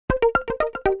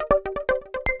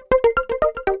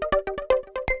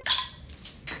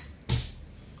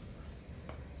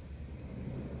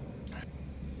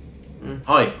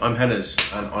Hi, I'm Hennes,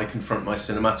 and I confront my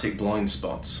cinematic blind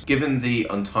spots. Given the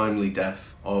untimely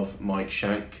death of Mike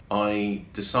Schank, I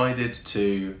decided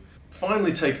to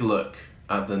finally take a look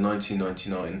at the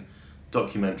 1999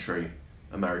 documentary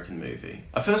American Movie.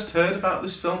 I first heard about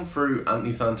this film through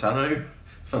Anthony Fantano,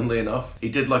 funnily enough. He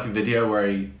did like a video where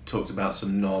he talked about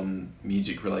some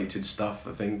non-music related stuff,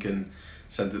 I think, and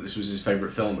said that this was his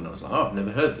favourite film, and I was like, oh, I've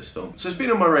never heard this film. So it's been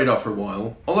on my radar for a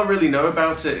while. All I really know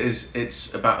about it is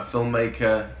it's about a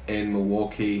filmmaker in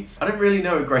Milwaukee. I don't really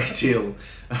know a great deal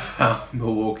about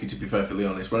Milwaukee, to be perfectly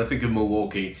honest. When I think of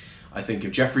Milwaukee, I think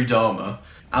of Jeffrey Dahmer,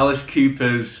 Alice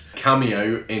Cooper's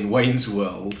cameo in Wayne's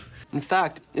World. In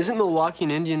fact, isn't Milwaukee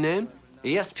an Indian name?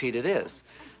 Yes, Pete, it is.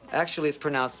 Actually, it's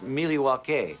pronounced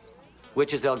Milwaukee,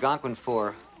 which is Algonquin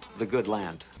for the good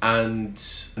land. And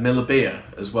Miller beer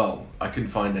as well. I couldn't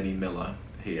find any Miller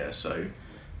here, so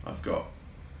I've got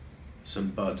some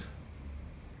Bud.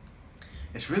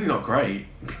 It's really not great.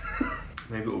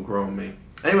 Maybe it will grow on me.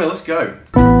 Anyway, let's go.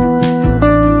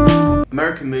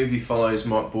 American Movie follows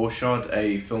Mark Borchardt,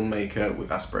 a filmmaker with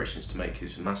aspirations to make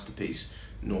his masterpiece,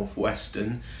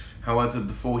 Northwestern. However,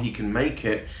 before he can make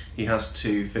it, he has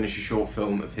to finish a short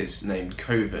film of his named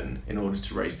Coven in order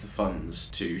to raise the funds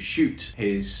to shoot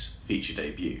his feature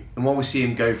debut. And while we see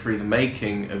him go through the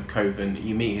making of Coven,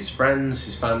 you meet his friends,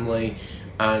 his family,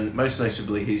 and most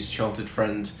notably his childhood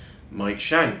friend, Mike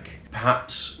Schank,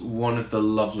 perhaps one of the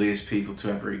loveliest people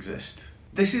to ever exist.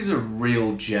 This is a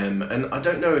real gem, and I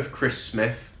don't know if Chris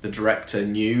Smith, the director,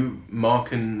 knew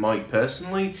Mark and Mike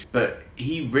personally, but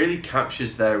he really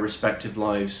captures their respective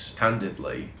lives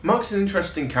candidly. Mark's an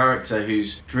interesting character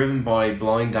who's driven by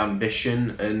blind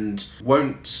ambition and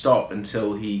won't stop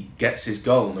until he gets his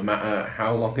goal, no matter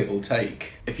how long it will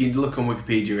take. If you look on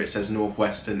Wikipedia, it says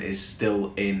Northwestern is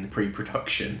still in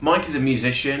pre-production. Mike is a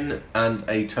musician and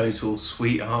a total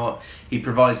sweetheart. He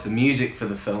provides the music for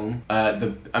the film,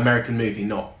 the American Movie,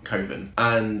 not Coven,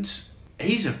 and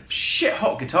he's a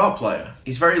shit-hot guitar player.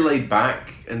 He's very laid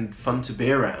back and fun to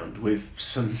be around, with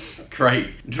some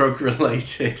great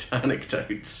drug-related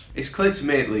anecdotes. It's clear to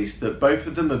me, at least, that both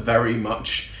of them are very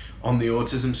much on the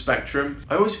autism spectrum.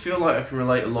 I always feel like I can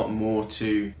relate a lot more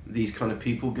to these kind of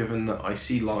people, given that I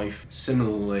see life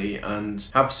similarly and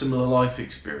have similar life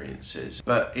experiences.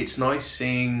 But it's nice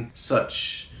seeing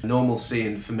such normalcy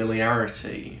and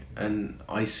familiarity, and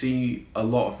I see a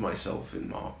lot of myself in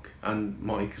Mark and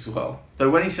Mike as well.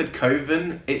 Though when he said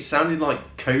Coven, it sounded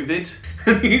like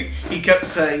COVID. He kept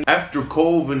saying, after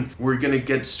Coven, we're gonna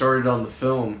get started on the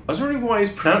film. I was wondering why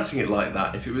he's pronouncing it like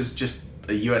that, if it was just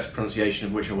a US pronunciation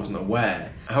of which I wasn't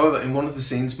aware. However, in one of the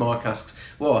scenes, Mark asks,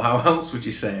 well, how else would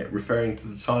you say it, referring to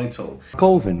the title?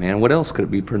 Coven, man. What else could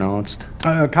it be pronounced?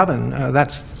 Coven.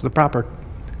 That's the proper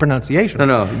pronunciation.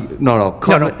 No.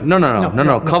 Coven.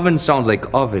 No. Coven sounds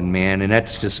like oven, man, and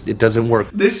that's just, it doesn't work.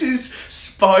 This is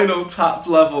Spinal Tap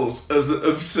levels of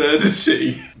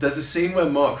absurdity. There's a scene where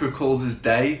Mark recalls his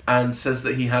day and says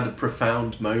that he had a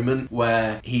profound moment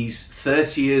where he's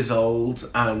 30 years old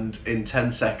and in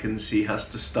 10 seconds he has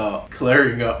to start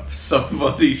clearing up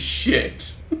somebody's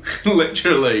shit.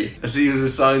 Literally, as he was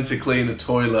assigned to clean a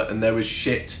toilet and there was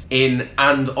shit in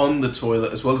and on the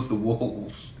toilet as well as the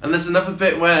walls. And there's another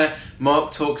bit where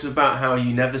Mark talks about how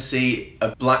you never see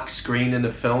a black screen in a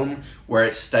film where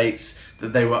it states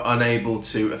that they were unable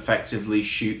to effectively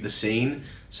shoot the scene,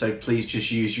 so please just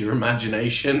use your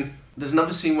imagination. There's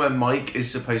another scene where Mike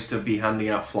is supposed to be handing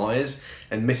out flyers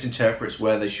and misinterprets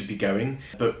where they should be going,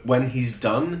 but when he's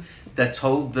done, they're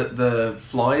told that the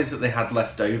flyers that they had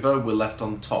left over were left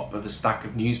on top of a stack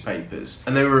of newspapers,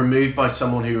 and they were removed by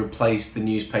someone who replaced the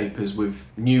newspapers with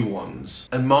new ones.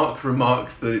 And Mark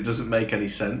remarks that it doesn't make any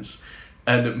sense,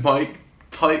 and Mike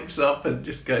pipes up and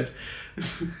just goes,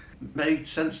 made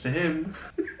sense to him.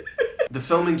 The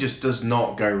filming just does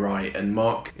not go right, and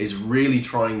Mark is really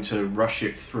trying to rush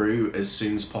it through as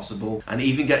soon as possible, and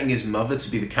even getting his mother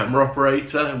to be the camera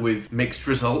operator with mixed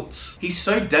results. He's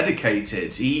so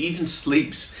dedicated, he even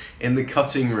sleeps in the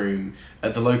cutting room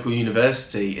at the local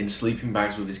university in sleeping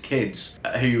bags with his kids,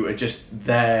 who are just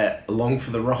there along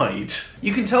for the ride.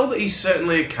 You can tell that he's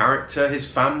certainly a character. His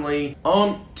family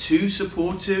aren't too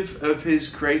supportive of his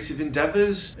creative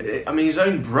endeavors. I mean, his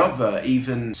own brother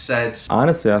even said,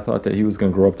 honestly, I thought that he was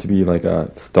going to grow up to be like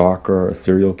a stalker, a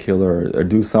serial killer, or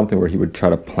do something where he would try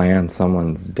to plan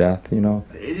someone's death, you know?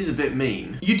 It is a bit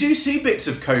mean. You do see bits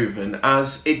of Coven,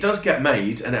 as it does get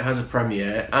made and it has a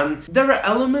premiere, and there are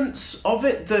elements of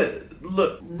it that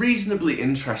look reasonably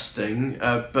interesting,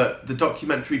 but the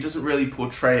documentary doesn't really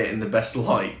portray it in the best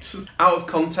light. Out of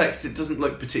context, it doesn't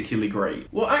look particularly great.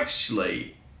 Well,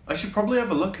 actually, I should probably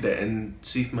have a look at it and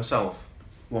see for myself.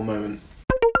 One moment.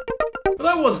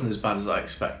 But that wasn't as bad as I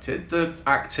expected. The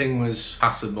acting was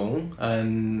passable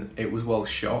and it was well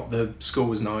shot. The score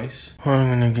was nice. I'm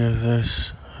gonna give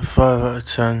this a 5 out of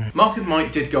 10. Mark and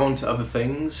Mike did go on to other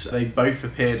things. They both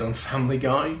appeared on Family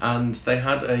Guy and they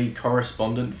had a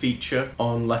correspondent feature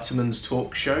on Letterman's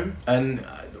talk show. And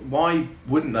why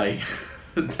wouldn't they?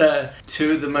 They're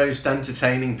two of the most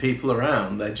entertaining people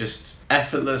around. They're just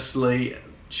effortlessly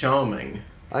charming.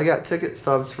 I got ticket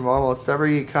stubs from almost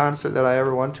every concert that I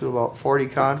ever went to, about 40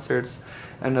 concerts.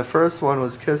 And the first one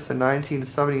was Kiss in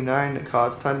 1979. It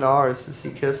cost $10 to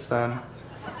see Kiss then.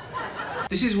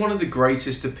 This is one of the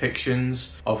greatest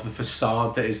depictions of the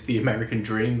facade that is the American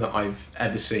dream that I've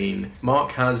ever seen.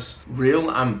 Mark has real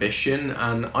ambition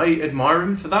and I admire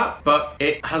him for that, but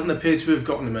it hasn't appeared to have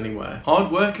gotten him anywhere.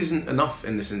 Hard work isn't enough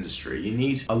in this industry. You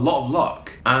need a lot of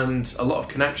luck and a lot of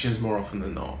connections more often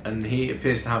than not, and he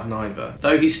appears to have neither.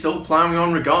 Though he's still ploughing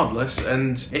on regardless,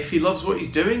 and if he loves what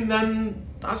he's doing, then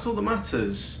that's all that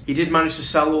matters. He did manage to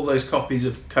sell all those copies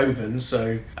of Coven,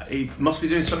 so he must be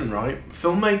doing something right.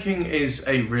 Filmmaking is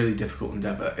a really difficult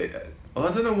endeavour. Well,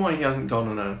 I don't know why he hasn't gone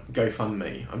on a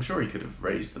GoFundMe. I'm sure he could have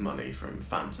raised the money from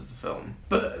fans of the film.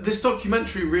 But this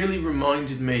documentary really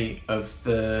reminded me of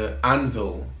the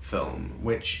Anvil film,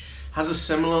 which has a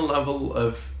similar level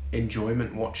of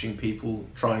enjoyment watching people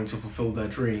trying to fulfill their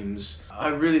dreams. I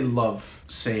really love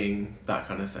seeing that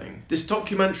kind of thing. This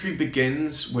documentary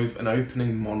begins with an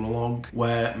opening monologue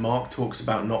where Mark talks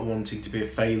about not wanting to be a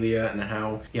failure and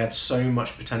how he had so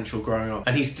much potential growing up,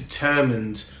 and he's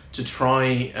determined to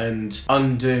try and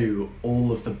undo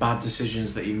all of the bad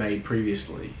decisions that he made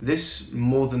previously. This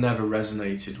more than ever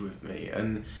resonated with me,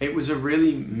 and it was a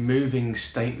really moving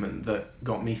statement that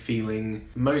got me feeling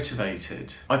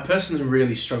motivated. I personally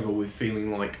really struggle with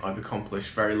feeling like I've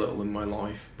accomplished very little in my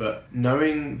life, but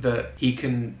knowing that he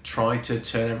can try to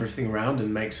turn everything around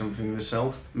and make something of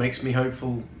himself makes me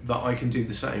hopeful that I can do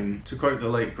the same. To quote the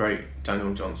late great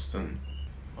Daniel Johnston,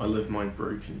 I live my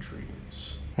broken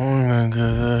dreams. I'm gonna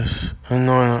give this a 9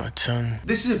 out of 10.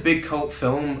 This is a big cult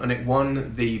film and it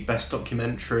won the Best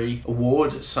Documentary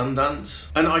award at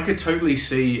Sundance. And I could totally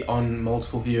see on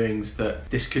multiple viewings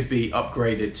that this could be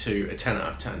upgraded to a 10 out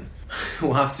of 10.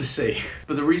 We'll have to see.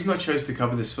 But the reason I chose to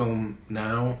cover this film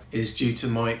now is due to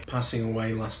Mike passing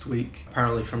away last week,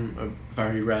 apparently from a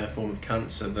very rare form of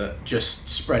cancer that just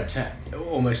spread to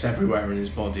almost everywhere in his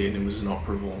body and it was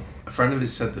inoperable. A friend of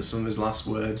his said that some of his last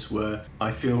words were,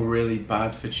 "I feel really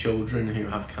bad for children who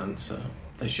have cancer.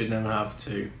 They should never have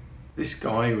to." This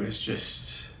guy was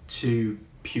just too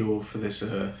pure for this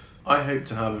earth. I hope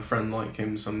to have a friend like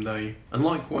him someday, and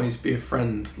likewise be a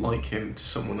friend like him to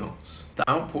someone else. The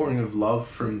outpouring of love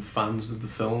from fans of the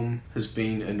film has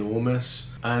been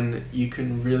enormous, and you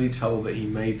can really tell that he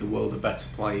made the world a better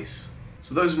place.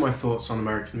 So those are my thoughts on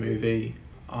American Movie.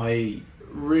 I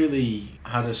really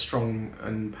had a strong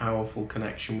and powerful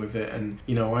connection with it, and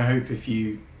you know, I hope if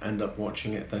you end up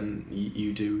watching it then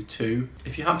you do too.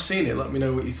 If you have seen it, let me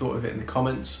know what you thought of it in the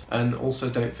comments, and also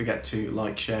don't forget to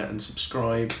like, share and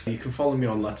subscribe. You can follow me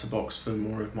on Letterboxd for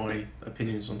more of my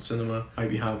opinions on cinema. I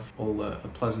hope you have all a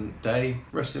pleasant day.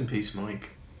 Rest in peace, Mike.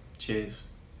 Cheers.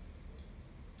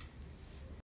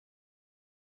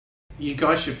 You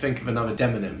guys should think of another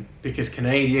demonym, because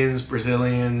Canadians,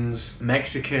 Brazilians,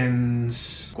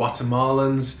 Mexicans,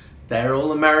 Guatemalans, they're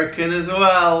all American as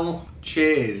well.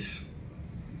 Cheers.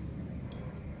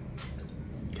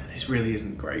 Yeah, this really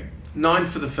isn't great. 9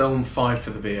 for the film, 5 for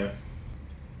the beer.